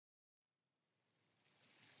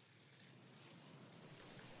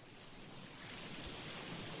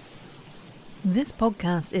This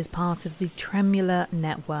podcast is part of the Tremula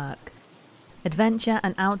Network, adventure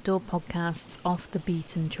and outdoor podcasts off the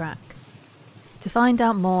beaten track. To find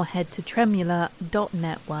out more, head to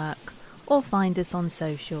tremula.network or find us on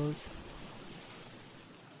socials.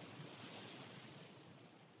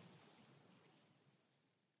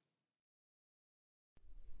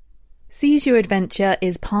 Seize Your Adventure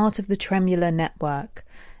is part of the Tremula Network,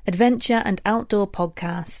 adventure and outdoor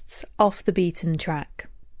podcasts off the beaten track.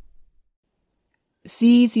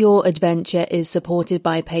 Seize Your Adventure is supported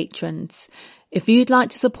by patrons. If you'd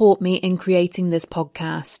like to support me in creating this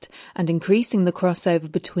podcast and increasing the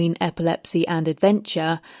crossover between epilepsy and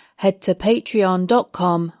adventure, head to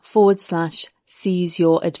patreon.com/Seize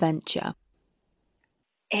Your Adventure.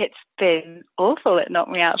 It's been awful. It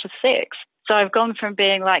knocked me out for 6. So I've gone from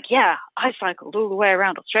being like, yeah, I cycled all the way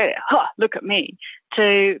around Australia, look at me,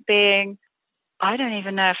 to being, I don't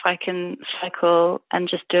even know if I can cycle and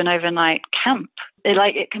just do an overnight camp.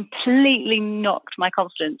 It completely knocked my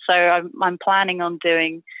confidence. So I'm planning on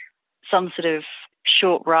doing some sort of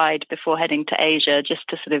short ride before heading to Asia, just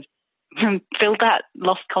to sort of fill that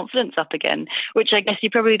lost confidence up again, which I guess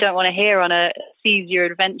you probably don't want to hear on a Seize Your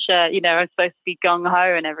Adventure. You know, I'm supposed to be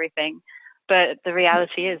gung-ho and everything. But the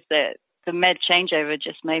reality is that the med changeover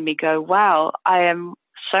just made me go, wow, I am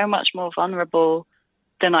so much more vulnerable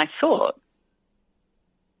than I thought.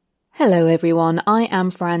 Hello everyone, I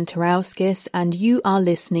am Fran Tarauskis and you are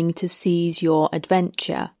listening to Seize Your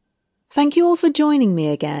Adventure. Thank you all for joining me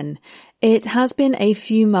again. It has been a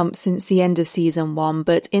few months since the end of season 1,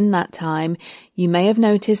 but in that time you may have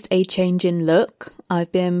noticed a change in look.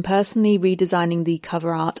 I've been personally redesigning the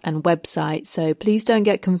cover art and website, so please don't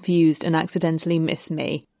get confused and accidentally miss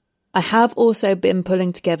me. I have also been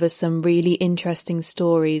pulling together some really interesting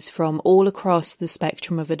stories from all across the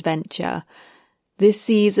spectrum of adventure. This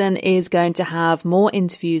season is going to have more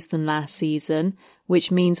interviews than last season,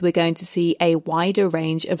 which means we're going to see a wider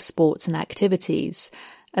range of sports and activities.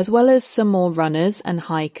 As well as some more runners and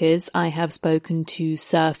hikers, I have spoken to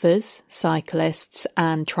surfers, cyclists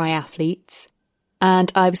and triathletes.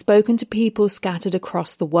 And I've spoken to people scattered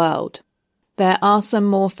across the world. There are some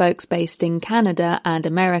more folks based in Canada and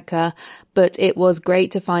America, but it was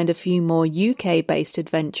great to find a few more UK-based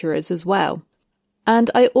adventurers as well.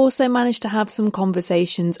 And I also managed to have some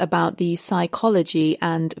conversations about the psychology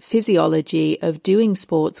and physiology of doing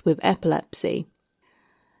sports with epilepsy.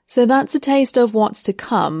 So that's a taste of what's to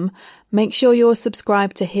come. Make sure you're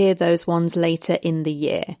subscribed to hear those ones later in the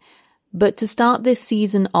year. But to start this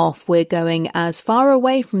season off, we're going as far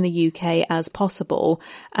away from the UK as possible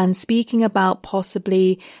and speaking about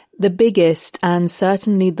possibly the biggest and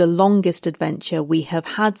certainly the longest adventure we have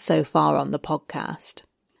had so far on the podcast.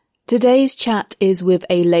 Today's chat is with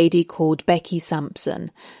a lady called Becky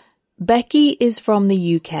Sampson. Becky is from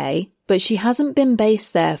the UK, but she hasn't been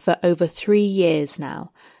based there for over 3 years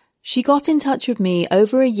now. She got in touch with me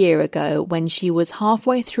over a year ago when she was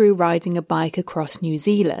halfway through riding a bike across New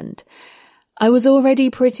Zealand. I was already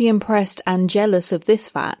pretty impressed and jealous of this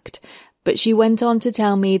fact, but she went on to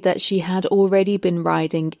tell me that she had already been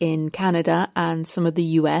riding in Canada and some of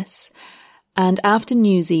the US, and after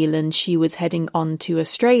New Zealand she was heading on to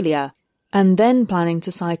Australia, and then planning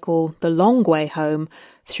to cycle the long way home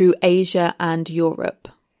through Asia and Europe.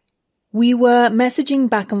 We were messaging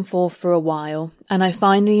back and forth for a while, and I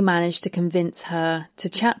finally managed to convince her to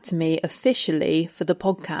chat to me officially for the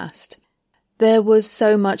podcast. There was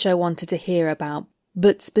so much I wanted to hear about,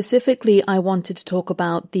 but specifically I wanted to talk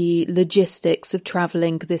about the logistics of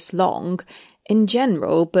travelling this long in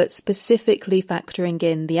general, but specifically factoring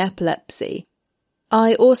in the epilepsy.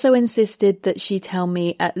 I also insisted that she tell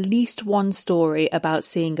me at least one story about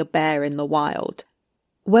seeing a bear in the wild.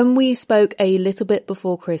 When we spoke a little bit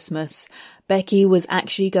before Christmas, Becky was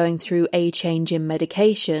actually going through a change in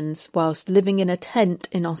medications whilst living in a tent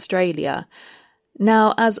in Australia.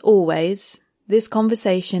 Now, as always, this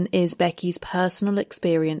conversation is Becky's personal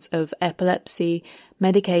experience of epilepsy,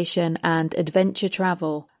 medication and adventure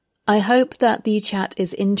travel. I hope that the chat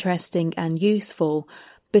is interesting and useful,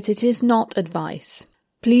 but it is not advice.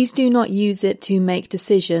 Please do not use it to make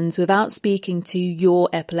decisions without speaking to your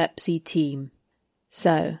epilepsy team.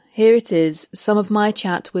 So, here it is, some of my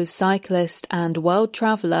chat with cyclist and world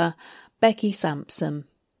traveller Becky Sampson.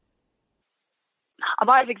 I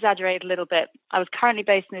might have exaggerated a little bit. I was currently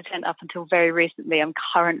based in a tent up until very recently. I'm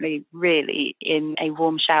currently really in a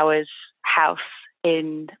warm showers house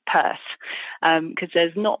in Perth, because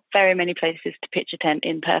there's not very many places to pitch a tent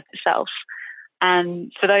in Perth itself.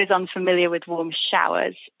 And for those unfamiliar with warm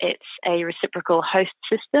showers, it's a reciprocal host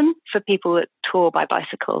system for people that tour by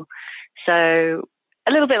bicycle. So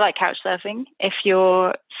a little bit like couch surfing. If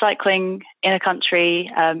you're cycling in a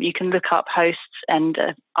country, you can look up hosts and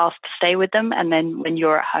ask to stay with them. And then when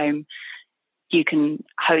you're at home, you can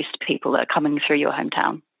host people that are coming through your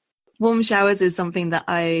hometown. Warm showers is something that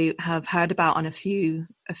I have heard about on a few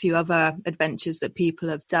other adventures that people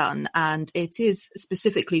have done. And it is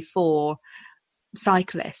specifically for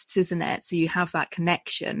cyclists, isn't it? So you have that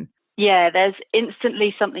connection. Yeah, there's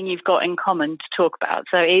instantly something you've got in common to talk about.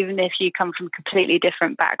 So even if you come from completely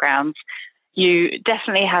different backgrounds, you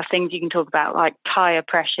definitely have things you can talk about, like tire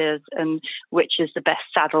pressures and which is the best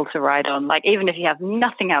saddle to ride on. Like, even if you have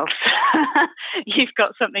nothing else, you've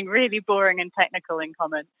got something really boring and technical in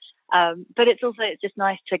common. But it's just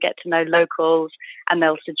nice to get to know locals, and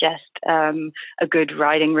they'll suggest a good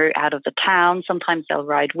riding route out of the town. Sometimes they'll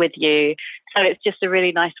ride with you. So it's just a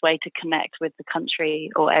really nice way to connect with the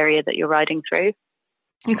country or area that you're riding through.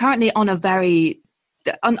 You're currently on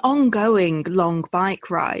an ongoing long bike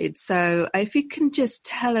ride. So if you can just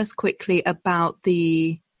tell us quickly about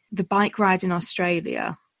the bike ride in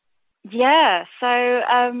Australia. Yeah, so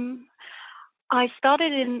I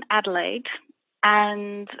started in Adelaide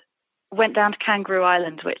and went down to Kangaroo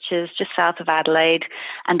Island, which is just south of Adelaide,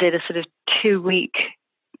 and did a sort of 2-week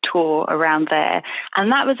tour around there.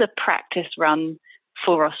 And that was a practice run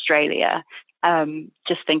for Australia.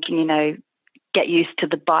 Just thinking, get used to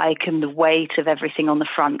the bike and the weight of everything on the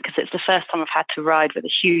front, because it's the first time I've had to ride with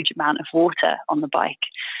a huge amount of water on the bike.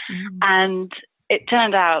 And it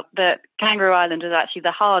turned out that Kangaroo Island is actually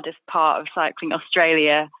the hardest part of cycling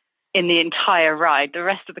Australia in the entire ride. The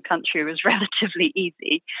rest of the country was relatively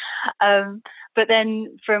easy. But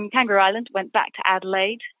then from Kangaroo Island, went back to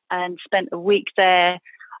Adelaide and spent a week there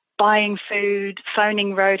buying food,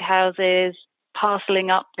 phoning roadhouses,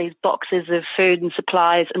 parceling up these boxes of food and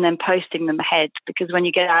supplies, and then posting them ahead, because when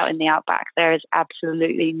you get out in the outback, there is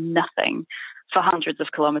absolutely nothing for hundreds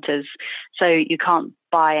of kilometres. So you can't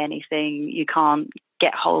buy anything, you can't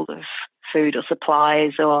get hold of food or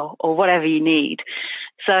supplies or whatever you need.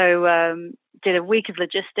 So did a week of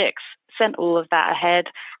logistics, sent all of that ahead,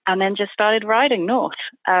 and then just started riding north.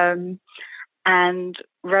 And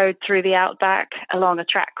rode through the outback along a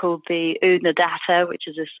track called the Oodnadatta, which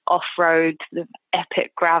is this off-road sort of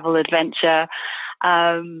epic gravel adventure.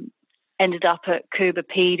 Ended up at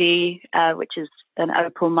Kubapidi, which is an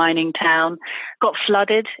opal mining town. Got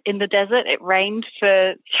flooded in the desert. It rained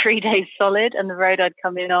for 3 days solid, and the road I'd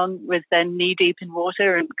come in on was then knee-deep in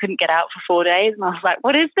water and couldn't get out for 4 days. And I was like,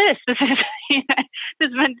 what is this? This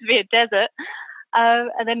is meant to be a desert.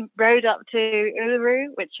 And then rode up to Uluru,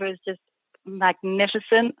 which was just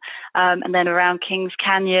magnificent, and then around Kings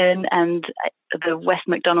Canyon and the West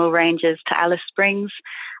McDonnell Ranges to Alice Springs,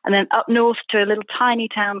 and then up north to a little tiny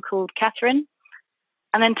town called Catherine,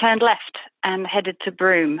 and then turned left and headed to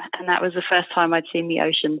Broome. And that was the first time I'd seen the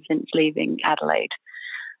ocean since leaving Adelaide.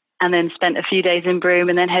 And then spent a few days in Broome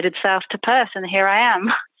and then headed south to Perth, and here I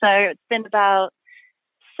am. So it's been about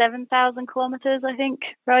 7,000 kilometres, I think,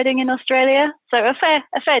 riding in Australia. So a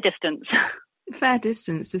fair distance. Fair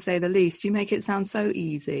distance, to say the least. You make it sound so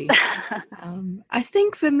easy. I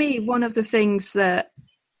think for me, one of the things that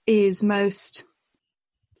is most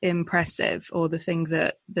impressive, or the thing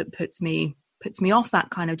that puts me off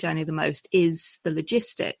that kind of journey the most, is the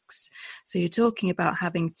logistics. So you're talking about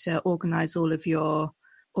having to organise all of your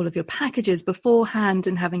packages beforehand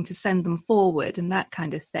and having to send them forward and that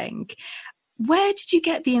kind of thing. Where did you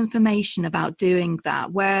get the information about doing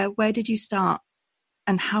that? Where did you start?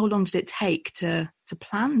 And how long did it take to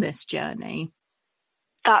plan this journey?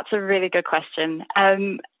 That's a really good question.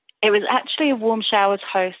 It was actually a Warm Showers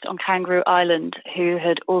host on Kangaroo Island who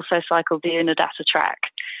had also cycled the Oodnadatta track.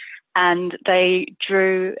 And they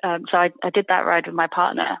drew, so I did that ride with my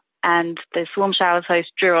partner, and this Warm Showers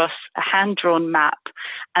host drew us a hand-drawn map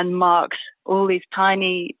and marked all these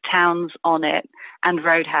tiny towns on it and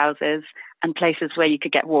roadhouses and places where you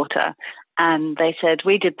could get water. And they said,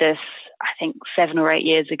 we did this, I think, 7 or 8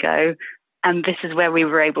 years ago, and this is where we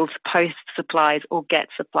were able to post supplies or get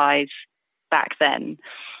supplies back then.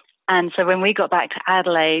 And so when we got back to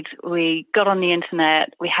Adelaide, we got on the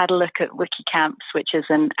internet, we had a look at Wikicamps, which is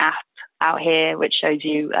an app out here which shows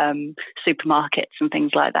you supermarkets and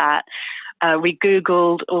things like that. We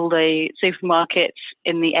Googled all the supermarkets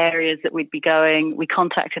in the areas that we'd be going. We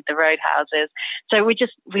contacted the roadhouses. So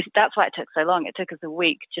that's why it took so long. It took us a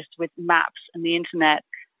week just with maps and the internet,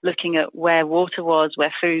 looking at where water was,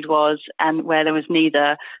 where food was, and where there was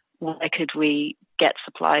neither, where could we get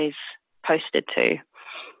supplies posted to.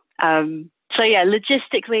 So yeah,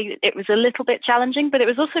 logistically, it was a little bit challenging, but it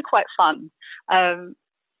was also quite fun.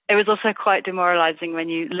 it was also quite demoralizing when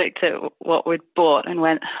you looked at what we'd bought and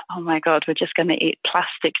went, oh my God, we're just going to eat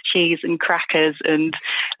plastic cheese and crackers and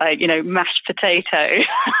mashed potato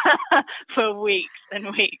for weeks and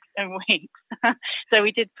weeks and weeks. So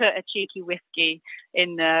we did put a cheeky whiskey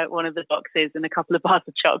in one of the boxes and a couple of bars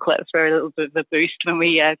of chocolate for a little bit of a boost when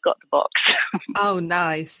we got the box. Oh,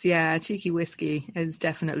 nice. Yeah, cheeky whiskey is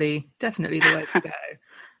definitely the way to go.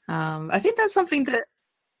 I think that's something that,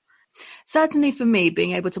 certainly for me,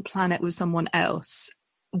 being able to plan it with someone else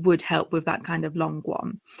would help with that kind of long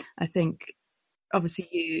one. I think obviously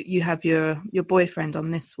you have your boyfriend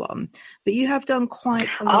on this one, but you have done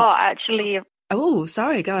quite a lot. Oh, actually. Oh,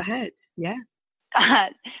 sorry, go ahead. Yeah.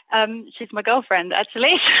 She's my girlfriend,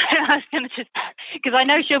 actually. I was going to just, because I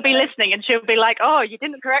know she'll be listening and she'll be like, oh, you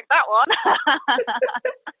didn't correct that one.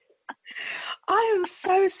 I am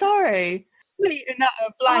so sorry.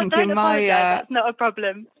 Blank in my... That's not a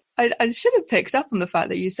problem. I should have picked up on the fact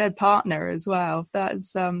that you said partner as well.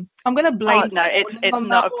 That's I'm going to blame. Oh, no, it's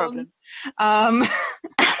not a problem.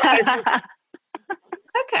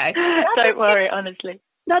 Okay, don't worry. Honestly,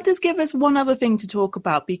 that does give us one other thing to talk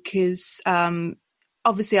about, because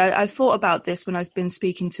obviously I thought about this when I've been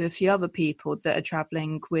speaking to a few other people that are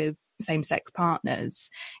traveling with same-sex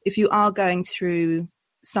partners. If you are going through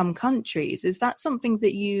some countries, is that something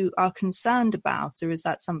that you are concerned about, or is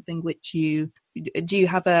that something which do you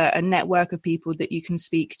have a network of people that you can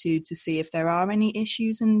speak to see if there are any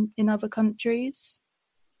issues in other countries?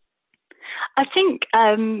 I think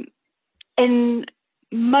in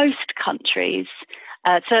most countries,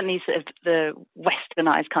 certainly sort of the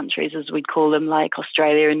westernized countries, as we'd call them, like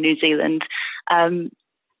Australia and New Zealand,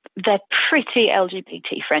 they're pretty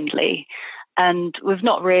LGBT friendly, and we've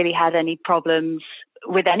not really had any problems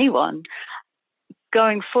with anyone.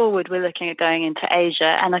 Going forward, we're looking at going into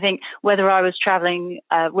Asia, and I think whether I was traveling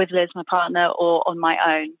with Liz, my partner, or on my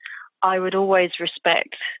own, I would always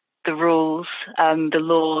respect the rules, the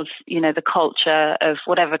laws, the culture of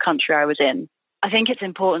whatever country I was in. I think it's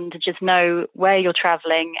important to just know where you're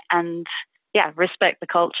traveling and, respect the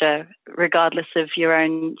culture, regardless of your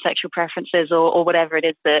own sexual preferences or whatever it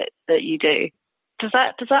is that you do. Does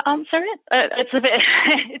that answer it? It's a bit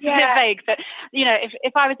a bit vague, but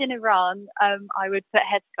if I was in Iran, I would put a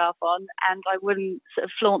headscarf on, and I wouldn't sort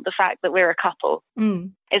of flaunt the fact that we're a couple.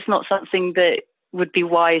 It's not something that would be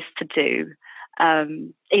wise to do.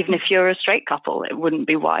 Even if you're a straight couple, it wouldn't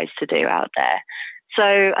be wise to do out there. So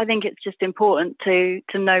I think it's just important to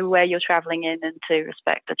know where you're traveling in and to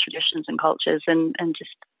respect the traditions and cultures and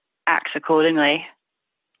just act accordingly.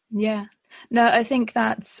 Yeah. No, I think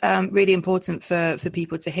that's really important for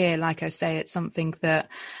people to hear. Like I say, it's something that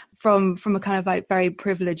from a kind of like very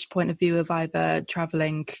privileged point of view of either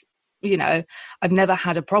traveling, I've never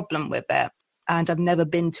had a problem with it. And I've never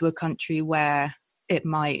been to a country where it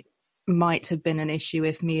might have been an issue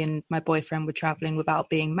if me and my boyfriend were traveling without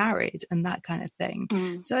being married and that kind of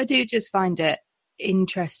thing. So I do just find it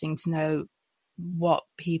interesting to know what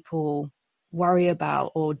people worry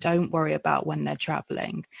about or don't worry about when they're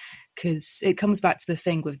traveling, because it comes back to the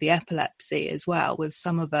thing with the epilepsy as well. With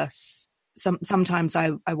some of us, sometimes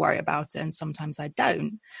I worry about it and sometimes I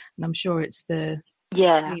don't, and I'm sure it's the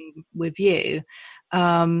thing with you.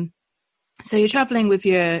 So you're traveling with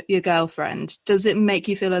your girlfriend. Does it make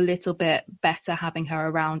you feel a little bit better having her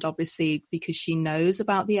around, obviously, because she knows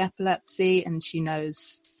about the epilepsy and she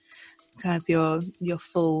knows kind of your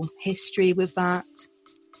full history with that?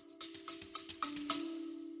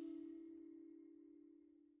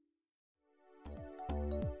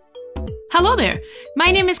 Hello there, my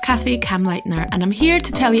name is Kathy Kamleitner and I'm here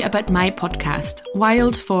to tell you about my podcast,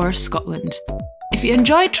 Wild for Scotland. If you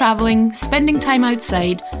enjoy travelling, spending time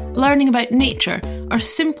outside, learning about nature, or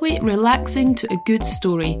simply relaxing to a good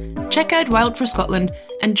story, check out Wild for Scotland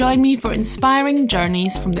and join me for inspiring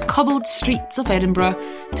journeys from the cobbled streets of Edinburgh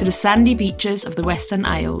to the sandy beaches of the Western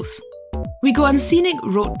Isles. We go on scenic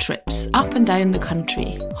road trips up and down the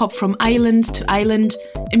country, hop from island to island,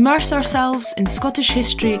 immerse ourselves in Scottish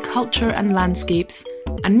history, culture and landscapes,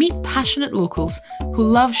 and meet passionate locals who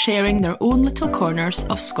love sharing their own little corners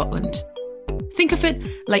of Scotland. Think of it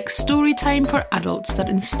like story time for adults that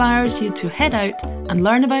inspires you to head out and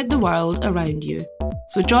learn about the world around you.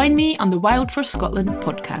 So join me on the Wild for Scotland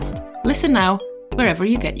podcast. Listen now, wherever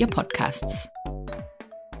you get your podcasts.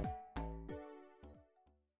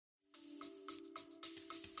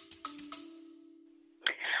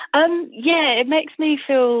 It makes me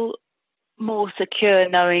feel more secure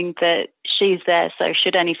knowing that she's there. So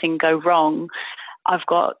should anything go wrong, I've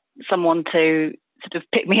got someone to sort of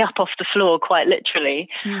pick me up off the floor, quite literally.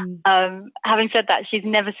 Having said that, she's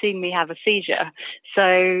never seen me have a seizure.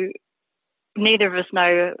 So neither of us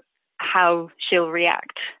know how she'll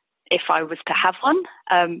react if I was to have one.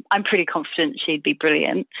 I'm pretty confident she'd be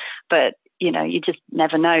brilliant, but you just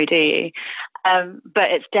never know, do you?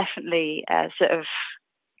 But it's definitely sort of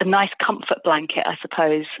a nice comfort blanket, I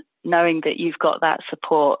suppose, knowing that you've got that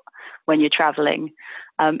support when you're traveling,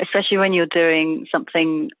 especially when you're doing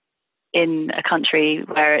something in a country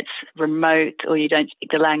where it's remote or you don't speak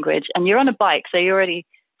the language, and you're on a bike, so you already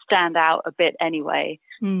stand out a bit anyway.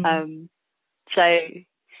 So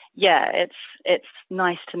yeah, it's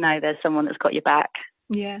nice to know there's someone that's got your back.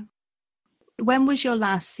 Yeah. When was your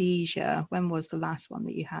last seizure? When was the last one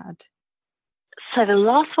that you had? So the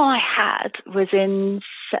last one I had was in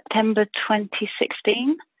September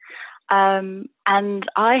 2016. And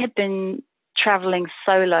I had been traveling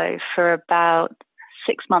solo for about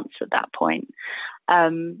 6 months at that point.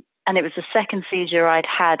 And it was the second seizure I'd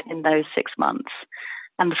had in those 6 months.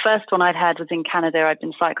 And the first one I'd had was in Canada. I'd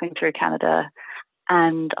been cycling through Canada,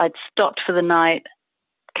 and I'd stopped for the night,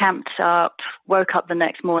 camped up, woke up the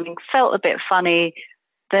next morning, felt a bit funny,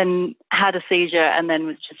 then had a seizure, and then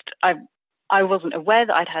was just, I wasn't aware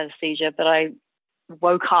that I'd had a seizure, but I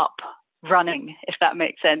woke up running, if that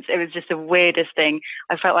makes sense. It was just the weirdest thing.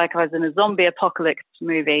 I felt like I was in a zombie apocalypse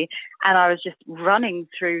movie, and I was just running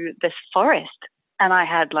through this forest, and I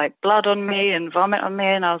had like blood on me and vomit on me,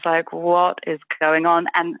 and I was like, what is going on?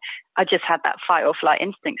 And I just had that fight or flight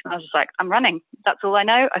instinct, and I was just like, I'm running. That's all I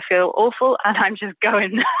know. I feel awful, and I'm just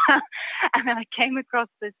going. And then I came across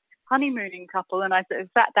this honeymooning couple, and I sort of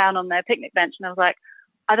sat down on their picnic bench, and I was like,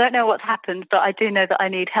 I don't know what's happened, but I do know that I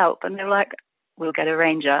need help. And they were like, we'll get a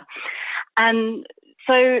ranger. And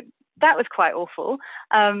so that was quite awful.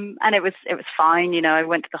 And it was fine. I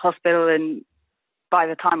went to the hospital, and by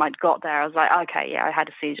the time I'd got there, I was like, okay, yeah, I had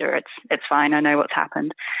a seizure. It's fine. I know what's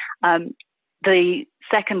happened. The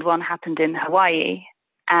second one happened in Hawaii,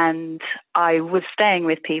 and I was staying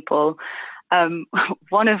with people,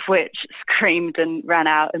 one of which screamed and ran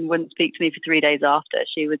out and wouldn't speak to me for 3 days after.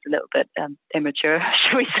 She was a little bit immature,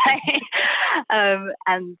 shall we say.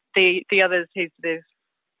 And the others who sort of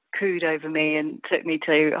cooed over me and took me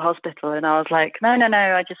to hospital, and I was like, no,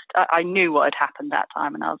 I knew what had happened that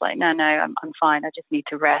time, and I was like, no, I'm fine. I just need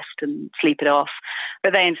to rest and sleep it off.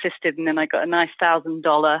 But they insisted, and then I got a nice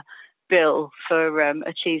 $1,000 bill for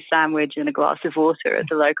a cheese sandwich and a glass of water at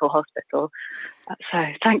the local hospital. So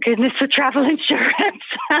thank goodness for travel insurance.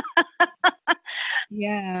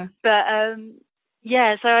 Yeah. But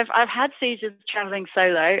so I've had seizures traveling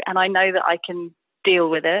solo, and I know that I can deal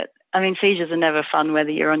with it. I mean, seizures are never fun,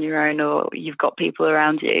 whether you're on your own or you've got people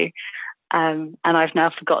around you. And I've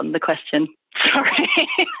now forgotten the question. Sorry.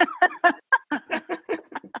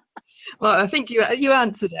 Well, I think you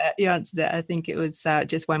answered it. You answered it. I think it was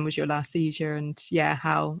just when was your last seizure, and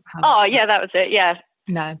how. Oh, yeah, that was it. Yeah.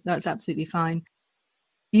 No, that's absolutely fine.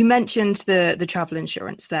 You mentioned the travel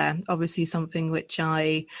insurance there. Obviously, something which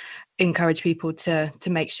I encourage people to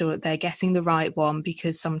make sure that they're getting the right one,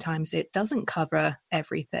 because sometimes it doesn't cover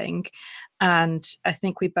everything. And I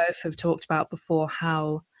think we both have talked about before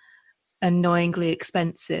how annoyingly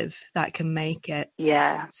expensive that can make it.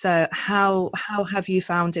 Yeah. So how have you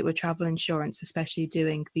found it with travel insurance, especially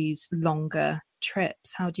doing these longer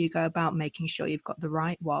trips? How do you go about making sure you've got the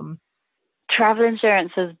right one? Travel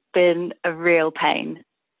insurance has been a real pain.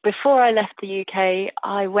 Before I left the UK,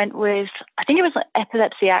 I went with, I think it was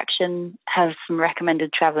Epilepsy Action has some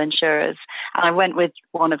recommended travel insurers, and I went with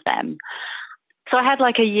one of them. So I had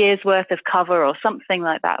like a year's worth of cover or something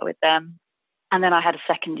like that with them. And then I had a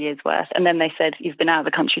second year's worth. And then they said, you've been out of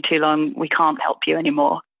the country too long, we can't help you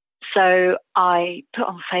anymore. So I put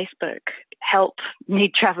on Facebook, help,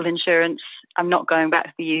 need travel insurance. I'm not going back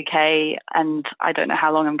to the UK, and I don't know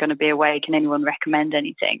how long I'm going to be away. Can anyone recommend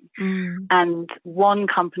anything? And one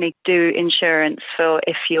company do insurance for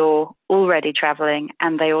if you're already traveling,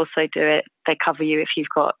 and they also do it. They cover you if you've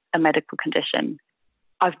got a medical condition.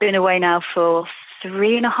 I've been away now for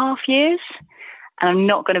 3.5 years, and I'm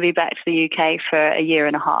not going to be back to the UK for a year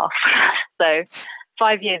and a half. So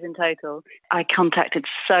 5 years in total. I contacted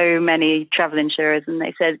so many travel insurers, and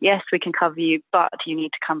they said, yes, we can cover you, but you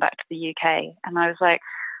need to come back to the UK. And I was like,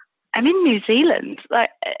 I'm in New Zealand. Like,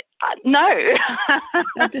 no.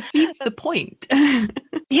 That defeats the point.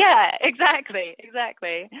 Yeah, exactly.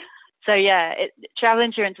 So yeah, travel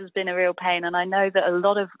insurance has been a real pain. And I know that a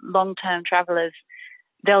lot of long-term travelers,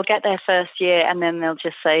 they'll get their first year and then they'll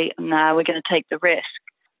just say, no, we're going to take the risk.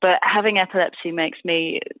 But having epilepsy makes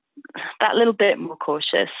me that little bit more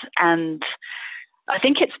cautious. And I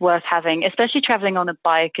think it's worth having, especially traveling on a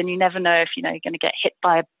bike, and you never know if, you're going to get hit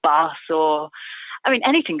by a bus or, I mean,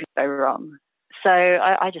 anything could go wrong. So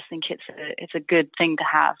I just think it's a good thing to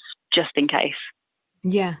have just in case.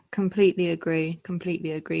 Yeah, completely agree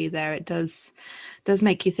there. It does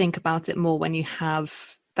make you think about it more when you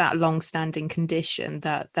have that long-standing condition,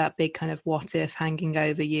 that big kind of what if hanging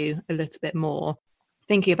over you a little bit more.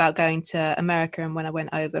 Thinking about going to America, and when I went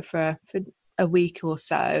over for a week or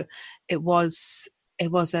so, it was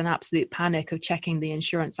an absolute panic of checking the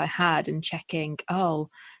insurance I had and checking,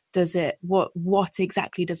 what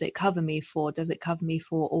exactly does it cover me for? Does it cover me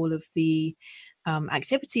for all of the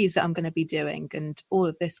activities that I'm going to be doing and all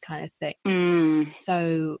of this kind of thing?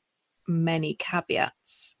 So many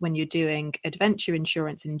caveats when you're doing adventure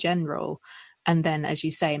insurance in general, and then, as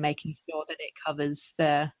you say, making sure that it covers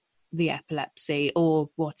the epilepsy or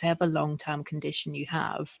whatever long-term condition you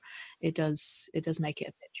have. It does make it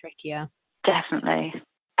a bit trickier. Definitely.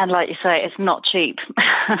 And like you say, it's not cheap.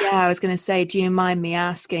 Yeah, I was going to say, do you mind me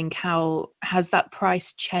asking, how has that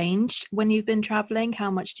price changed when you've been traveling? How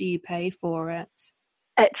much do you pay for it?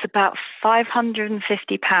 It's about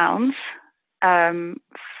 £550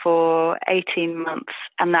 for 18 months,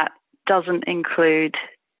 and that doesn't include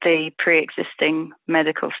the pre-existing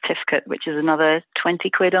medical certificate, which is another 20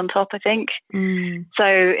 quid on top, I think.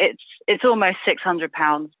 So it's almost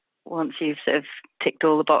 £600 once you've sort of ticked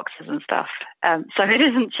all the boxes and stuff. So it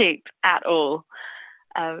isn't cheap at all.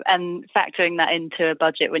 And factoring that into a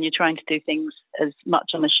budget when you're trying to do things as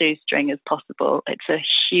much on a shoestring as possible, it's a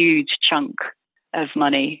huge chunk of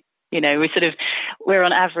money. You know, we're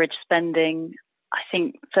on average spending, I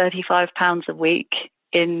think, £35 a week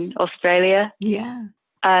in Australia. Yeah.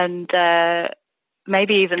 And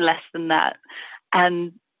maybe even less than that.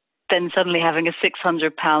 And then suddenly having a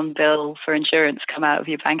 £600 bill for insurance come out of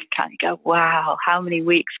your bank account, you go, wow, how many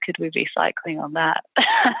weeks could we be cycling on that?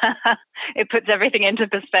 It puts everything into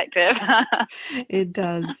perspective. It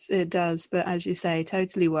does. But as you say,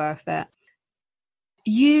 totally worth it.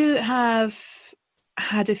 You have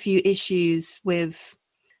had a few issues with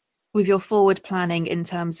your forward planning in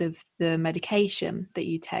terms of the medication that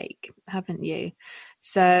you take, haven't you?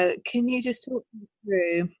 So can you just talk me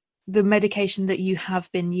through the medication that you have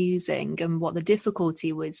been using and what the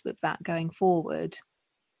difficulty was with that going forward?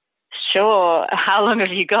 Sure. How long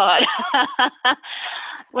have you got?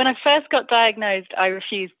 When I first got diagnosed, I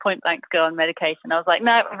refused point blank to go on medication. I was like,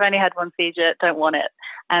 no, I've only had one seizure, don't want it.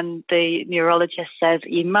 And the neurologist says,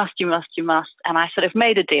 you must. And I sort of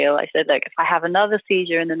made a deal. I said, look, if I have another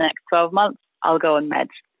seizure in the next 12 months, I'll go on meds.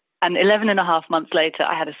 And 11 and a half months later,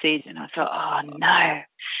 I had a seizure. And I thought, oh, no.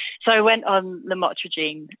 So I went on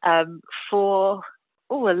lamotrigine for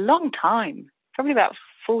a long time, probably about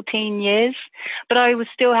 14 years. But I was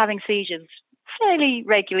still having seizures fairly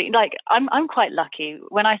regularly. Like, I'm quite lucky.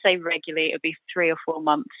 When I say regularly, it would be 3 or 4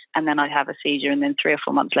 months, and then I'd have a seizure, and then 3 or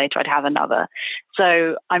 4 months later, I'd have another.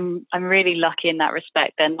 So I'm really lucky in that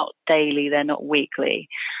respect. They're not daily, they're not weekly.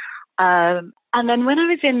 And then when I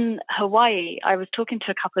was in Hawaii, I was talking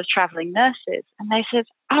to a couple of traveling nurses, and they said,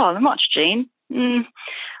 oh, lamotrigine,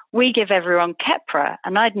 we give everyone Keppra.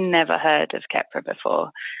 And I'd never heard of Keppra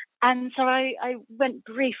before. And so I went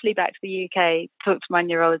briefly back to the UK, talked to my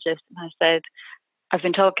neurologist, and I said, I've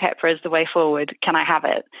been told Keppra is the way forward. Can I have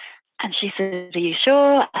it? And she said, are you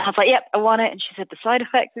sure? And I was like, yep, I want it. And she said, the side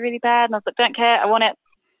effects are really bad. And I was like, don't care, I want it.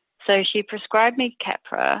 So she prescribed me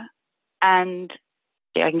Keppra, and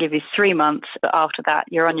I can give you 3 months, but after that,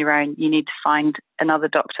 you're on your own. You need to find another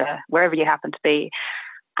doctor, wherever you happen to be,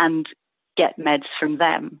 and get meds from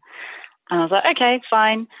them. And I was like, okay,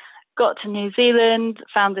 fine. Got to New Zealand,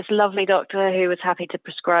 found this lovely doctor who was happy to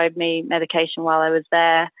prescribe me medication while I was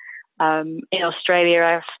there. In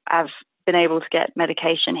Australia, I've been able to get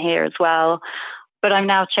medication here as well. But I'm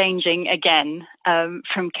now changing again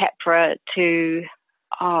from Keppra to,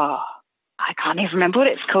 I can't even remember what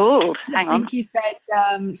it's called. Hang on. I think you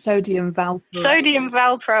said sodium valproate. Sodium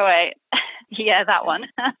valproate. Yeah, that one.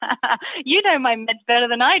 You know my meds better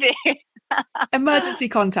than I do. Emergency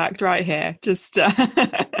contact right here. Just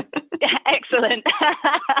excellent.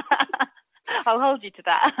 I'll hold you to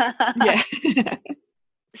that. Yeah.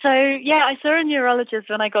 So yeah, I saw a neurologist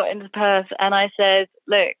when I got into Perth, and I said,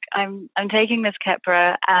 look, I'm taking this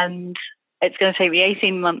Keppra, and it's going to take me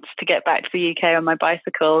 18 months to get back to the UK on my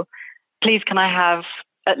bicycle. Please, can I have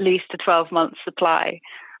at least a 12-month supply?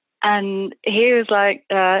 And he was like,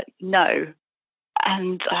 no.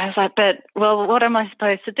 And I was like, but, well, what am I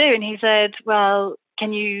supposed to do? And he said, well,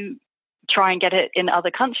 can you try and get it in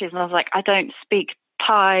other countries? And I was like, I don't speak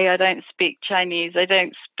Thai, I don't speak Chinese, I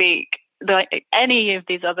don't speak like any of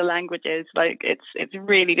these other languages. Like, it's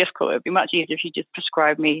really difficult. It'd be much easier if you just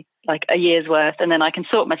prescribe me like a year's worth, and then I can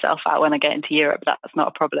sort myself out when I get into Europe. That's not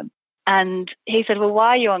a problem. And he said, well, why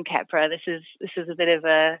are you on Keppra? This is a bit of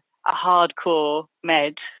a hardcore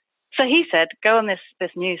med. So he said, go on this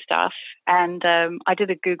new stuff. And I did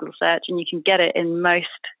a Google search, and you can get it in most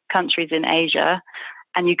countries in Asia,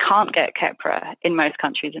 and you can't get Keppra in most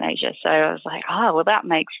countries in Asia. So I was like, well, that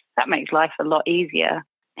makes life a lot easier.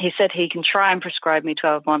 He said he can try and prescribe me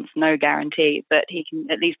 12 months, no guarantee, but he can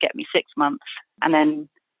at least get me 6 months, and then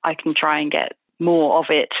I can try and get more of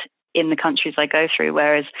it in the countries I go through,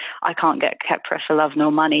 whereas I can't get Keppra for love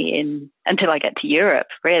nor money until I get to Europe,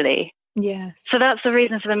 really. Yes. So that's the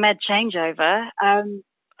reason for the med changeover.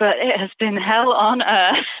 But it has been hell on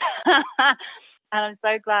earth. And I'm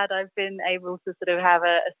so glad I've been able to sort of have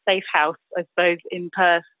a safe house, I suppose, in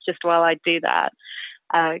Perth just while I do that.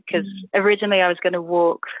 Because originally I was going to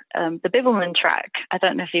walk the Bibbulmun track. I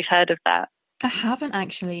don't know if you've heard of that. I haven't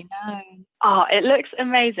actually, no. Oh, it looks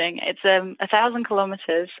amazing. It's 1,000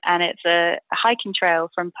 kilometres, and it's a hiking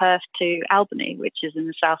trail from Perth to Albany, which is in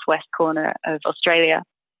the southwest corner of Australia.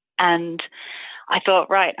 And I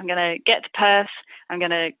thought, right, I'm going to get to Perth. I'm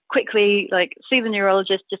going to quickly see the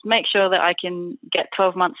neurologist, just make sure that I can get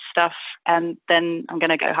 12 months stuff, and then I'm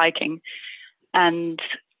going to go hiking. And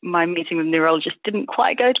my meeting with the neurologist didn't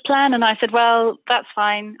quite go to plan. And I said, well, that's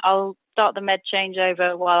fine. I'll start the med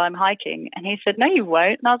changeover while I'm hiking. And he said, no, you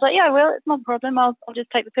won't. And I was like, yeah, I will. It's not a problem. I'll just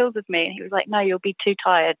take the pills with me. And he was like, no, you'll be too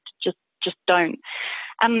tired. Just don't.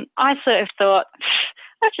 And I sort of thought,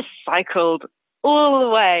 I've just cycled all the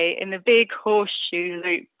way in the big horseshoe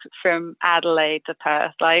loop from Adelaide to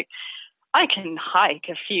Perth. I can hike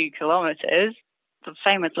a few kilometres. The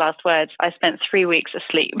famous last words, I spent 3 weeks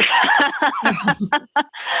asleep.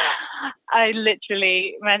 I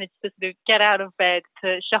literally managed to sort of get out of bed,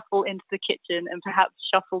 to shuffle into the kitchen, and perhaps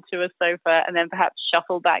shuffle to a sofa, and then perhaps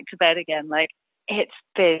shuffle back to bed again. It's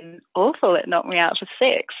been awful. It knocked me out for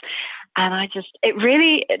 6. And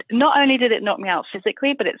not only did it knock me out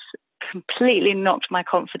physically, but it's completely knocked my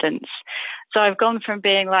confidence. So I've gone from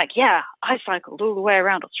being like, yeah, I cycled all the way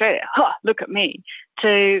around Australia. Look at me,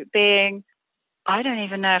 to being, I don't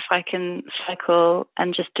even know if I can cycle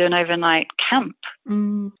and just do an overnight camp.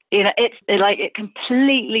 It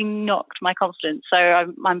completely knocked my confidence. So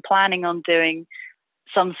I'm planning on doing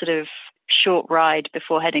some sort of short ride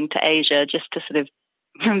before heading to Asia, just to sort of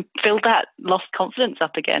build that lost confidence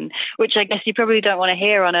up again, which I guess you probably don't want to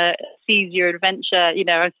hear on a Seize Your Adventure.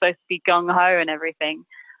 I'm supposed to be gung-ho and everything.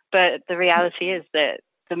 But the reality is that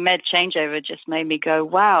the med changeover just made me go,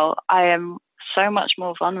 wow, I am so much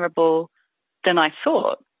more vulnerable than I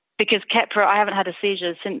thought. Because Keppra, I haven't had a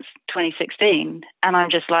seizure since 2016. And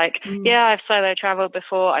I'm just like, yeah, I've solo traveled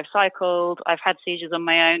before. I've cycled. I've had seizures on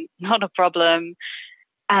my own. Not a problem.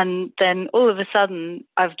 And then all of a sudden,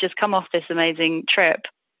 I've just come off this amazing trip,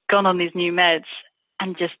 gone on these new meds,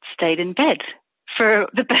 and just stayed in bed for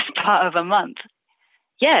the best part of a month.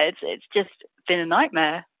 Yeah, it's just been a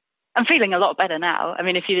nightmare. I'm feeling a lot better now. I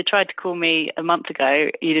mean, if you'd have tried to call me a month ago,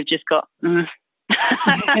 you'd have just got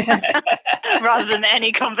rather than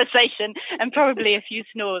any conversation, and probably a few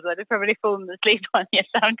snores. I'd have probably fallen asleep on you.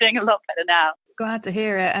 So I'm doing a lot better now. Glad to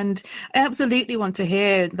hear it. And I absolutely want to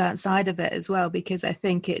hear that side of it as well, because I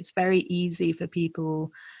think it's very easy for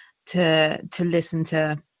people to listen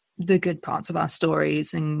to the good parts of our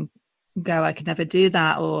stories and go, I could never do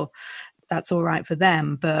that, or that's all right for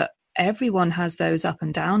them. But everyone has those up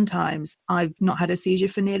and down times. I've not had a seizure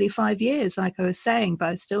for nearly 5 years, like I was saying, but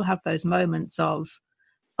I still have those moments of,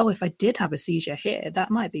 oh, if I did have a seizure here, that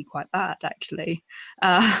might be quite bad, actually.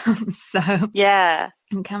 So yeah,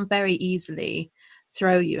 it can very easily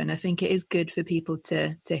throw you. And I think it is good for people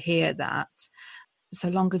to hear that, so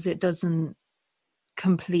long as it doesn't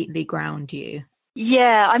completely ground you.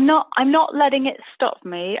 Yeah, I'm not letting it stop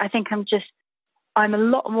me. I think I'm a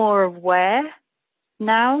lot more aware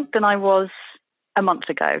now than I was a month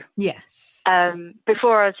ago. Yes.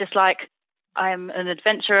 Before I was just like, I'm an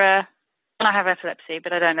adventurer and I have epilepsy,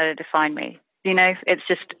 but I don't let it define me. It's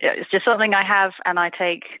just something I have, and I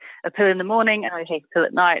take a pill in the morning and I take a pill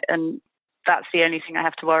at night, and that's the only thing I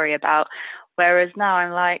have to worry about. Whereas now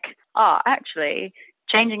I'm like, actually,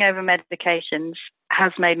 changing over medications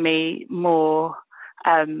has made me more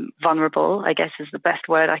vulnerable, I guess is the best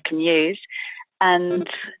word I can use. And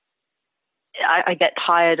I get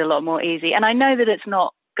tired a lot more easy. And I know that it's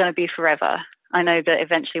not going to be forever. I know that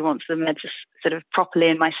eventually, once the meds are sort of properly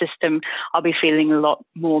in my system, I'll be feeling a lot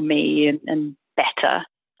more me and better.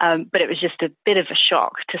 But it was just a bit of a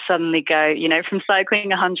shock to suddenly go, from cycling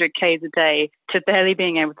 100 Ks a day to barely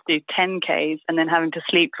being able to do 10 Ks and then having to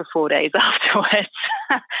sleep for 4 days afterwards.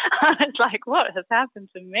 I was like, what has happened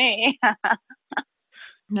to me?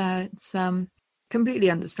 No, it's completely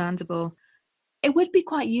understandable. It would be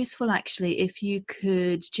quite useful, actually, if you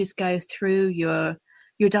could just go through your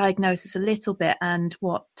diagnosis a little bit and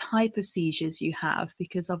what type of seizures you have,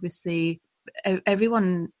 because obviously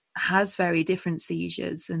everyone has very different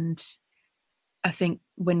seizures, and I think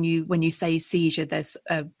when you say seizure, there's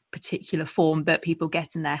a particular form that people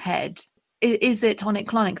get in their head. Is it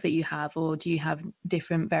tonic-clonic that you have, or do you have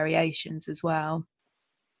different variations as well?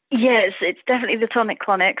 Yes, it's definitely the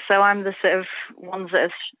tonic-clonic. So I'm the sort of ones that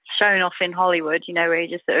are shown off in Hollywood, you know, where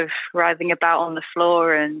you're just sort of writhing about on the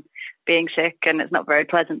floor and being sick, and it's not very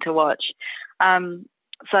pleasant to watch.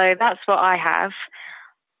 So that's what I have.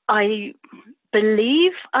 I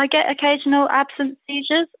believe I get occasional absent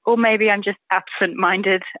seizures, or maybe I'm just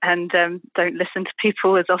absent-minded and don't listen to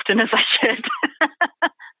people as often as I should.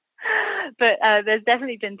 But there's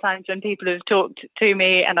definitely been times when people have talked to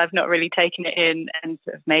me and I've not really taken it in and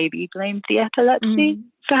sort of maybe blamed the epilepsy,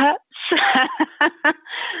 perhaps.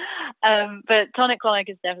 But tonic-clonic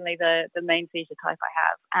is definitely the main seizure type I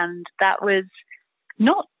have. And that was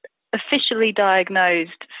not officially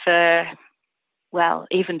diagnosed for, well,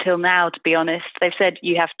 even till now, to be honest. They've said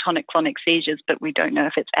you have tonic-clonic seizures, but we don't know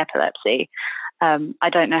if it's epilepsy. I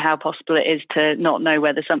don't know how possible it is to not know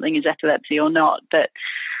whether something is epilepsy or not, but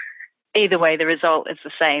either way, the result is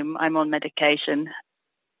the same. I'm on medication.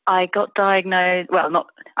 I got diagnosed,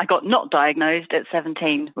 I got not diagnosed at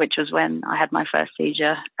 17, which was when I had my first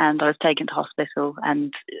seizure, and I was taken to hospital,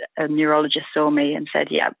 and a neurologist saw me and said,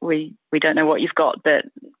 yeah, we don't know what you've got, but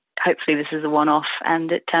hopefully this is a one-off,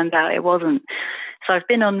 and it turned out it wasn't. So I've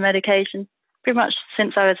been on medication pretty much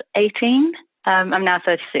since I was 18. I'm now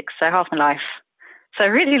 36, so half my life. So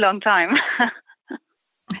a really long time.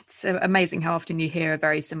 It's amazing how often you hear a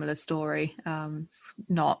very similar story. It's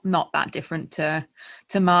not that different to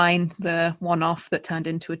mine, the one-off that turned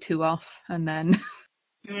into a two-off, and then...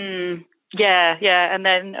 Yeah. And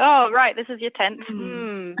then, oh, right, this is your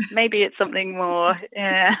 10th. Maybe it's something more.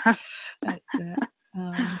 Yeah. That's it.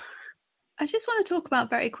 I just want to talk about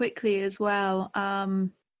very quickly as well.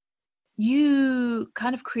 You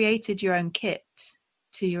kind of created your own kit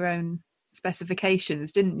to your own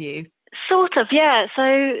specifications, didn't you? Sort of, yeah. So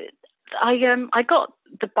I got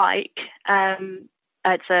the bike.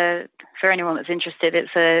 For anyone that's interested,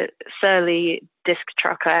 it's a Surly disc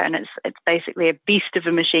trucker, and it's basically a beast of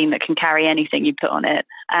a machine that can carry anything you put on it.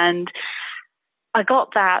 And I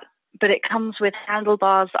got that, but it comes with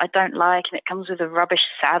handlebars that I don't like, and it comes with a rubbish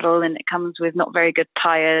saddle, and it comes with not very good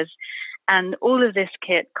tires. And all of this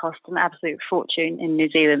kit cost an absolute fortune in New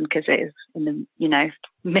Zealand, because it is in the,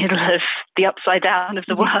 middle of the upside down of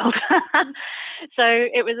the world. So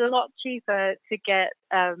it was a lot cheaper to get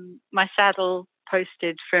my saddle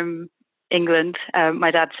posted from England.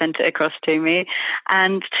 My dad sent it across to me,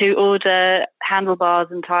 and to order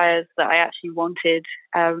handlebars and tires that I actually wanted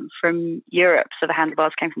from Europe. So the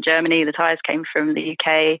handlebars came from Germany, the tires came from the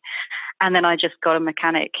UK. And then I just got a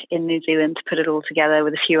mechanic in New Zealand to put it all together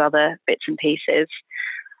with a few other bits and pieces.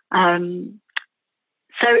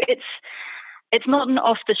 So it's not an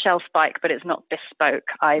off-the-shelf bike, but it's not bespoke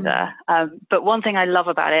either. But one thing I love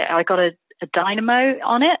about it, I got a dynamo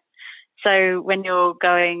on it. So when you're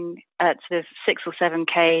going at sort of 6 or 7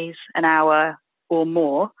 Ks an hour or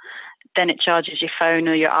more, then it charges your phone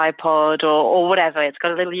or your iPod or whatever. It's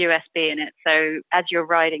got a little USB in it. So as you're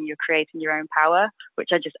riding, you're creating your own power, which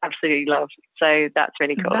I just absolutely love. So that's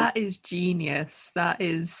really cool. That is genius. That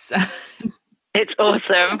is... It's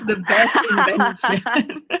awesome. The best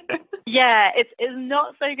invention. Yeah, it's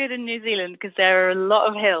not so good in New Zealand because there are a lot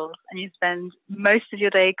of hills, and you spend most of your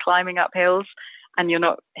day climbing up hills, and you're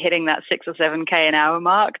not hitting that 6 or 7 K an hour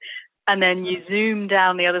mark. And then you zoom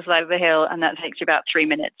down the other side of the hill, and that takes you about 3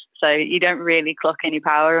 minutes. So you don't really clock any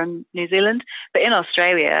power in New Zealand. But in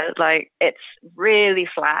Australia, it's really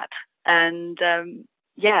flat. And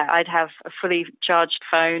I'd have a fully charged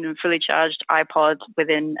phone and fully charged iPod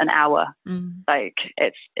within an hour.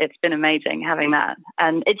 It's been amazing having that.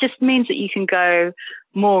 And it just means that you can go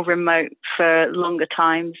more remote for longer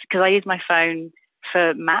times, because I use my phone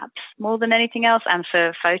for maps more than anything else, and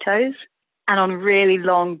for photos. And on really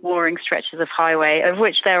long, boring stretches of highway, of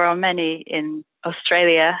which there are many in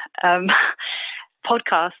Australia,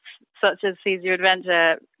 podcasts such as Seize Your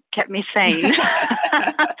Adventure kept me sane.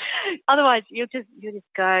 Otherwise, you're just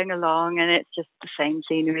going along, and it's just the same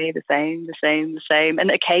scenery, the same.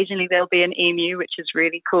 And occasionally there'll be an emu, which is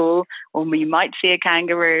really cool, or you might see a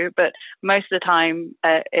kangaroo. But most of the time,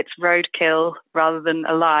 it's roadkill rather than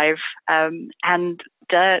alive, and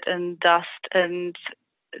dirt and dust and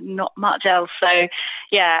not much else. So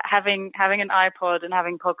yeah, having an iPod and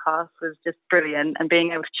having podcasts was just brilliant, and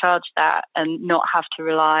being able to charge that and not have to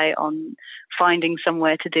rely on finding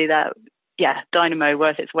somewhere to do that, dynamo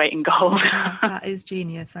worth its weight in gold. Yeah, that is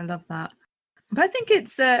genius. I love that. But I think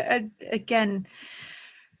it's again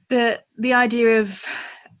the idea of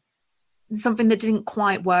something that didn't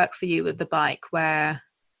quite work for you with the bike, where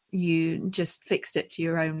you just fixed it to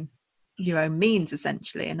your own means,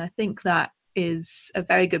 essentially. And I think that is a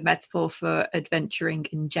very good metaphor for adventuring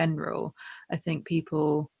in general. I think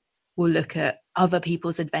people will look at other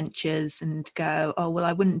people's adventures and go, oh, well,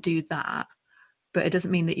 I wouldn't do that. But it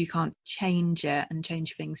doesn't mean that you can't change it and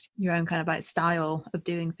change things, your own kind of like style of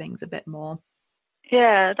doing things a bit more.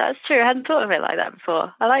 Yeah, that's true. I hadn't thought of it like that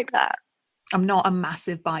before. I like that. I'm not a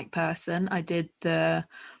massive bike person. I did the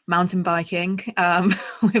mountain biking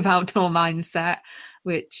with Outdoor Mindset,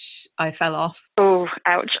 which I fell off. Oh,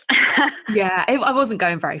 ouch. Yeah, I wasn't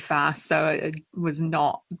going very fast, so it was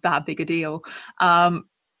not that big a deal.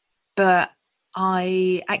 But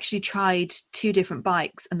I actually tried 2 different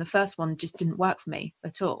bikes, and the first one just didn't work for me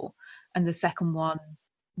at all. And the second one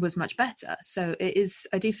was much better. So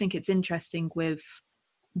I do think it's interesting with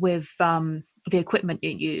the equipment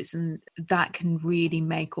you use, and that can really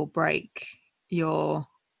make or break your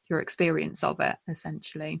experience of it,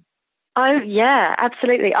 essentially. Oh yeah,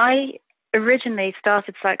 absolutely. I originally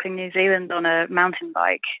started cycling New Zealand on a mountain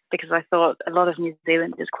bike because I thought a lot of New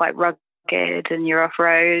Zealand is quite rugged and you're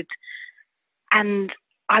off-road, and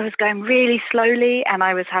I was going really slowly and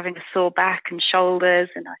I was having a sore back and shoulders,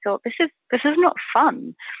 and I thought this is not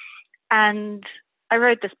fun. And I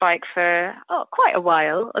rode this bike for quite a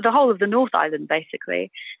while, the whole of the North Island, basically.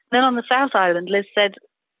 And then on the South Island, Liz said,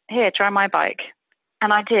 here, try my bike.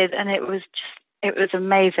 And I did, and it was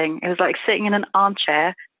amazing. It was like sitting in an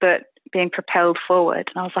armchair, but being propelled forward.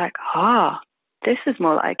 And I was like, this is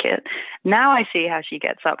more like it. Now I see how she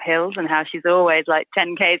gets up hills and how she's always like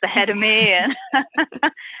 10 Ks ahead of me. And,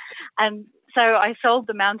 and so I sold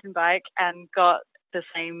the mountain bike and got the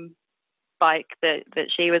same bike that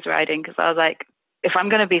she was riding, because I was like, if I'm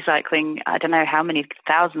going to be cycling, I don't know how many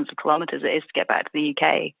thousands of kilometers it is to get back to the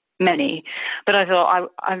UK, many, but I thought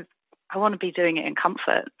I want to be doing it in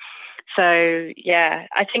comfort. So yeah,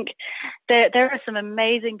 I think there are some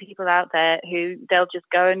amazing people out there who they'll just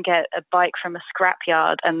go and get a bike from a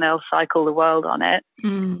scrapyard and they'll cycle the world on it.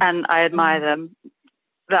 And I admire them.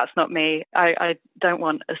 That's not me. I don't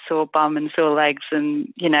want a sore bum and sore legs,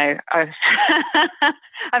 and I'm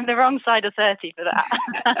the wrong side of 30 for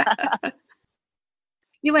that.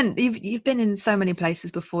 You've been in so many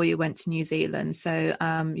places before you went to New Zealand. So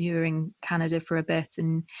you were in Canada for a bit,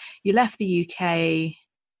 and you left the UK.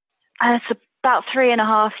 It's about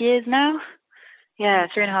 3.5 years now. Yeah,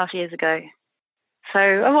 3.5 years ago. So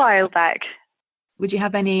a while back. Would you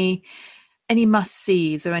have any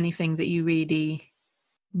must-sees or anything that you really,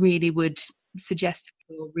 really would suggest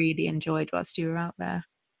or really enjoyed whilst you were out there?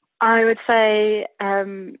 I would say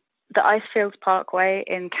the Icefields Parkway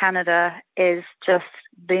in Canada is just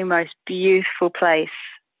the most beautiful place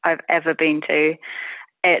I've ever been to.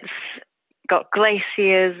 It's got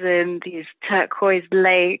glaciers and these turquoise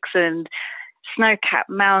lakes and snow-capped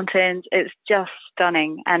mountains. It's just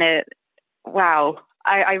stunning. And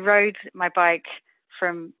I rode my bike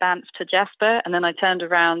from Banff to Jasper, and then I turned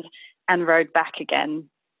around and rode back again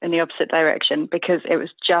in the opposite direction because it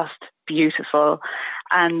was just beautiful.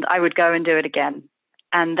 And I would go and do it again.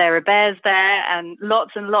 And there are bears there, and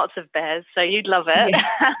lots of bears, so you'd love it.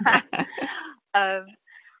 Yeah.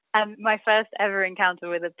 And my first ever encounter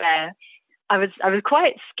with a bear, I was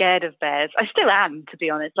quite scared of bears. I still am, to be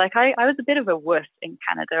honest. Like I was a bit of a wuss in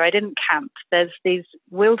Canada. I didn't camp. There's these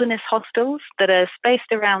wilderness hostels that are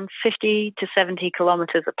spaced around 50 to 70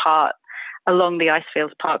 kilometers apart along the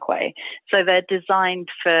Icefields Parkway. So they're designed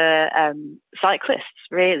for cyclists,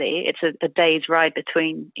 really. It's a day's ride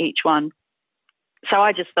between each one. So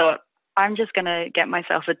I just thought, I'm just going to get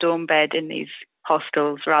myself a dorm bed in these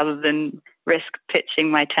hostels rather than risk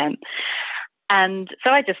pitching my tent. And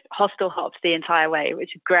so I just hostel hopped the entire way,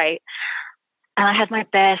 which is great. And I had my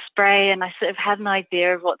bear spray, and I sort of had an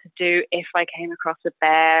idea of what to do if I came across a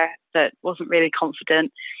bear that wasn't really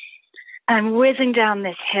confident. And I'm whizzing down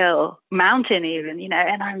this hill, mountain even,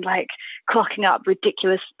 and I'm like clocking up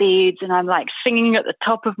ridiculous speeds, and I'm like singing at the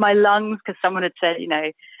top of my lungs because someone had said,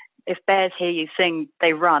 if bears hear you sing,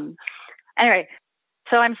 they run. Anyway,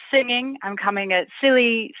 so I'm singing, I'm coming at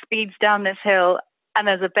silly speeds down this hill, and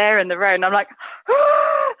there's a bear in the road, and I'm like,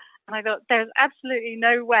 And I thought, there's absolutely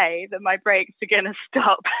no way that my brakes are going to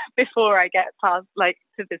stop before I get past, like,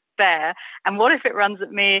 to this bear. And what if it runs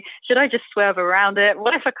at me? Should I just swerve around it?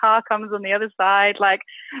 What if a car comes on the other side? Like,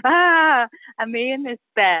 and me and this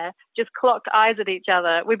bear just clocked eyes at each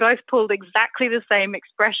other. We both pulled exactly the same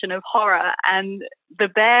expression of horror, and the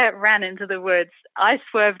bear ran into the woods. I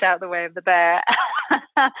swerved out the way of the bear.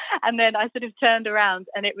 And then I sort of turned around,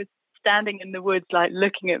 and it was standing in the woods, like,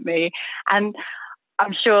 looking at me. And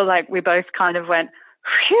I'm sure, like, we both kind of went,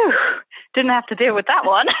 phew, didn't have to deal with that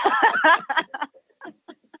one.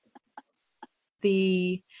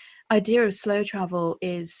 The idea of slow travel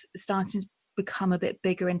is starting to become a bit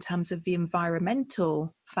bigger in terms of the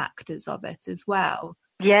environmental factors of it as well.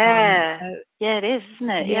 Yeah. Yeah, it is, isn't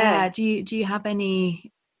it? Yeah. Do you have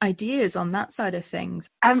any ideas on that side of things?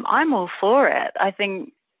 I'm all for it. I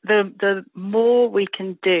think the more we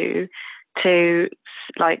can do to,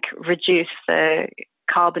 like, reduce the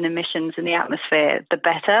carbon emissions in the atmosphere, the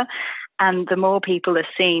better. And the more people are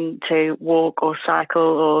seen to walk or cycle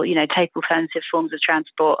or, you know, take alternative forms of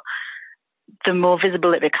transport, the more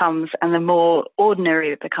visible it becomes and the more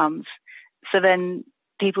ordinary it becomes. So then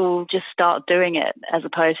people just start doing it, as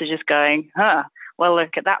opposed to just going, well,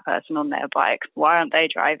 look at that person on their bike. Why aren't they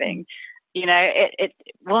driving? You know,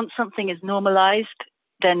 once something is normalized,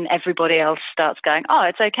 then everybody else starts going, oh,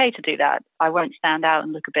 it's okay to do that. I won't stand out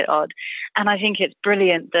and look a bit odd. And I think it's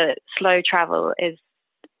brilliant that slow travel is,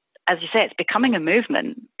 as you say, it's becoming a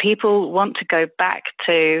movement. People want to go back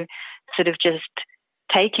to sort of just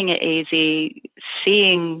taking it easy,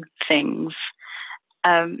 seeing things.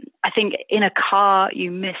 I think in a car,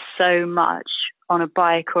 you miss so much. On a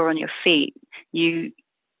bike or on your feet, you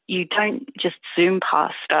don't just zoom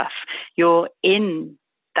past stuff. You're in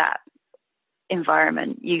that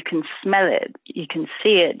environment. You can smell it, you can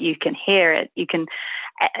see it, you can hear it,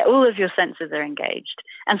 all of your senses are engaged.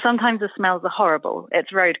 And sometimes the smells are horrible,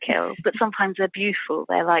 it's roadkill, but sometimes they're beautiful.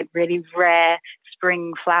 They're like really rare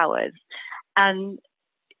spring flowers. And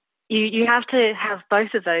you have to have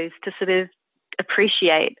both of those to sort of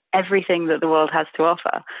appreciate everything that the world has to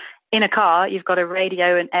offer. In a car, you've got a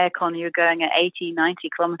radio and aircon, you're going at 80, 90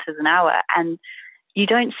 kilometers an hour, and you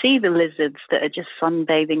don't see the lizards that are just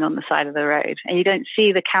sunbathing on the side of the road, and you don't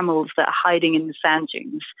see the camels that are hiding in the sand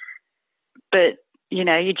dunes. But, you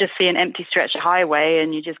know, you just see an empty stretch of highway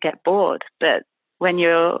and you just get bored. But when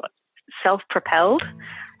you're self-propelled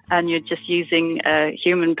and you're just using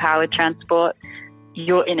human-powered transport,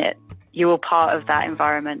 you're in it. You're part of that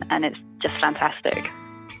environment, and it's just fantastic.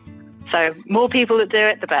 So more people that do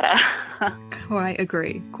it, the better. Quite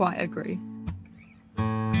agree.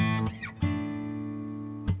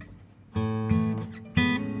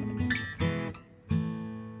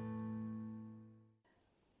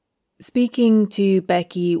 Speaking to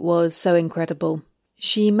Becky was so incredible.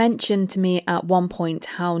 She mentioned to me at one point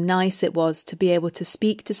how nice it was to be able to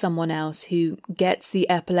speak to someone else who gets the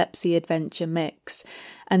epilepsy adventure mix,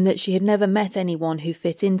 and that she had never met anyone who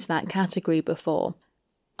fit into that category before.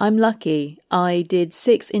 I'm lucky. I did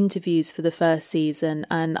 6 interviews for the first season,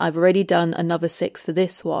 and I've already done another 6 for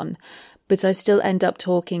this one, but I still end up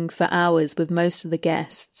talking for hours with most of the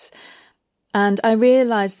guests. And I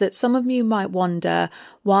realised that some of you might wonder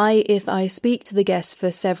why, if I speak to the guests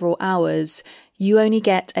for several hours, you only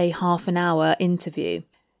get a half an hour interview.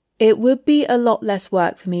 It would be a lot less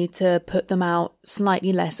work for me to put them out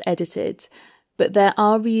slightly less edited, but there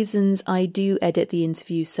are reasons I do edit the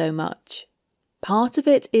interview so much. Part of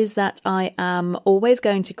it is that I am always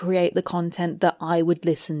going to create the content that I would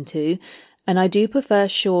listen to, and I do prefer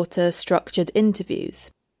shorter, structured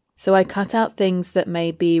interviews. So I cut out things that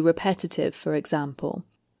may be repetitive, for example.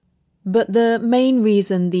 But the main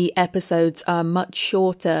reason the episodes are much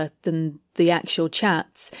shorter than the actual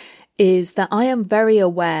chats is that I am very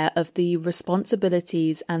aware of the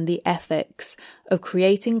responsibilities and the ethics of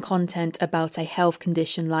creating content about a health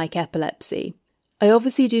condition like epilepsy. I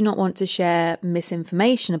obviously do not want to share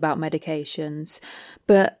misinformation about medications,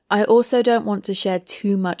 but I also don't want to share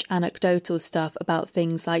too much anecdotal stuff about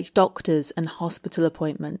things like doctors and hospital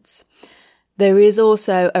appointments. There is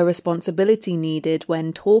also a responsibility needed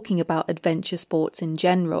when talking about adventure sports in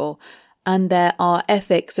general, and there are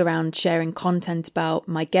ethics around sharing content about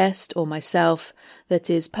my guest or myself that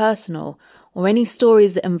is personal, or any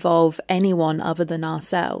stories that involve anyone other than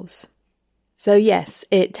ourselves. So yes,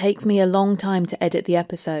 it takes me a long time to edit the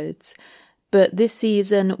episodes, but this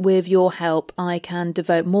season, with your help, I can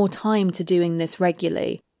devote more time to doing this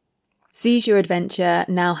regularly. Seize Your Adventure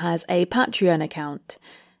now has a Patreon account.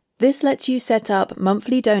 This lets you set up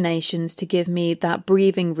monthly donations to give me that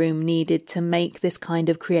breathing room needed to make this kind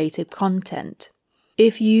of creative content.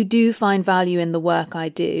 If you do find value in the work I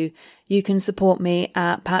do, you can support me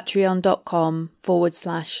at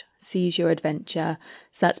patreon.com/seizeyouradventure.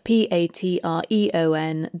 So that's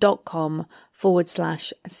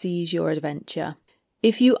patreon.com/seizeyouradventure.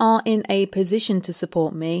 If you are in a position to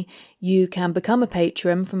support me, you can become a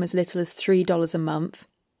patron from as little as $3 a month.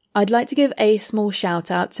 I'd like to give a small shout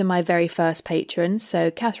out to my very first patrons, so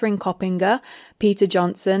Catherine Coppinger, Peter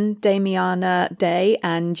Johnson, Damiana Day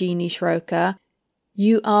and Jeannie Schroker.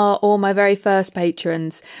 You are all my very first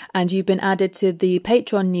patrons, and you've been added to the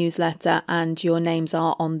Patreon newsletter and your names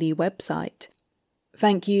are on the website.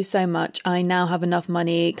 Thank you so much. I now have enough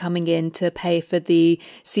money coming in to pay for the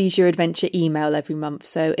Seize Your Adventure email every month,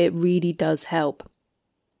 so it really does help.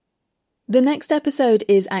 The next episode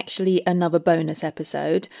is actually another bonus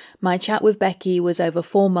episode. My chat with Becky was over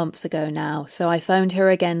 4 months ago now, so I phoned her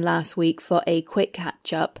again last week for a quick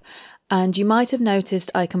catch-up. And you might have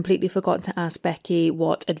noticed I completely forgot to ask Becky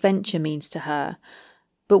what adventure means to her.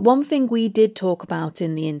 But one thing we did talk about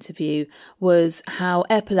in the interview was how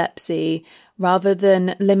epilepsy, rather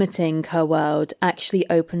than limiting her world, actually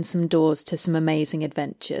opened some doors to some amazing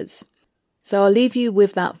adventures. So I'll leave you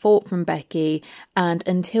with that thought from Becky, and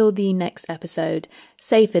until the next episode,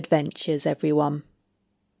 safe adventures, everyone.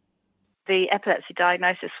 The epilepsy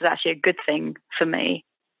diagnosis was actually a good thing for me,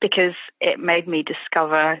 because it made me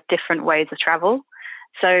discover different ways of travel.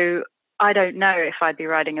 So I don't know if I'd be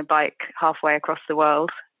riding a bike halfway across the world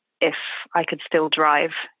if I could still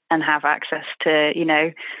drive and have access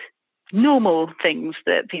to, normal things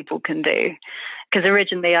that people can do. Because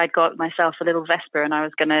originally I'd got myself a little Vespa and I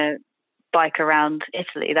was going to bike around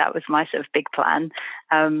Italy. That was my sort of big plan,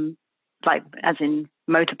 as in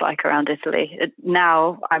motorbike around Italy.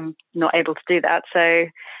 Now I'm not able to do that. So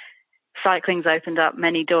cycling's opened up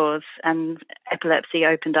many doors, and epilepsy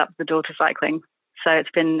opened up the door to cycling. So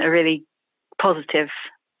it's been a really positive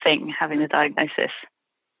thing having the diagnosis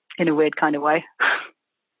in a weird kind of way.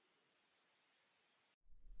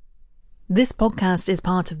 This podcast is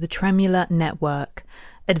part of the Tremula Network,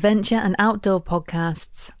 adventure and outdoor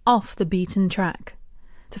podcasts off the beaten track.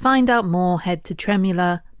 To find out more, head to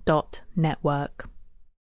tremula.network.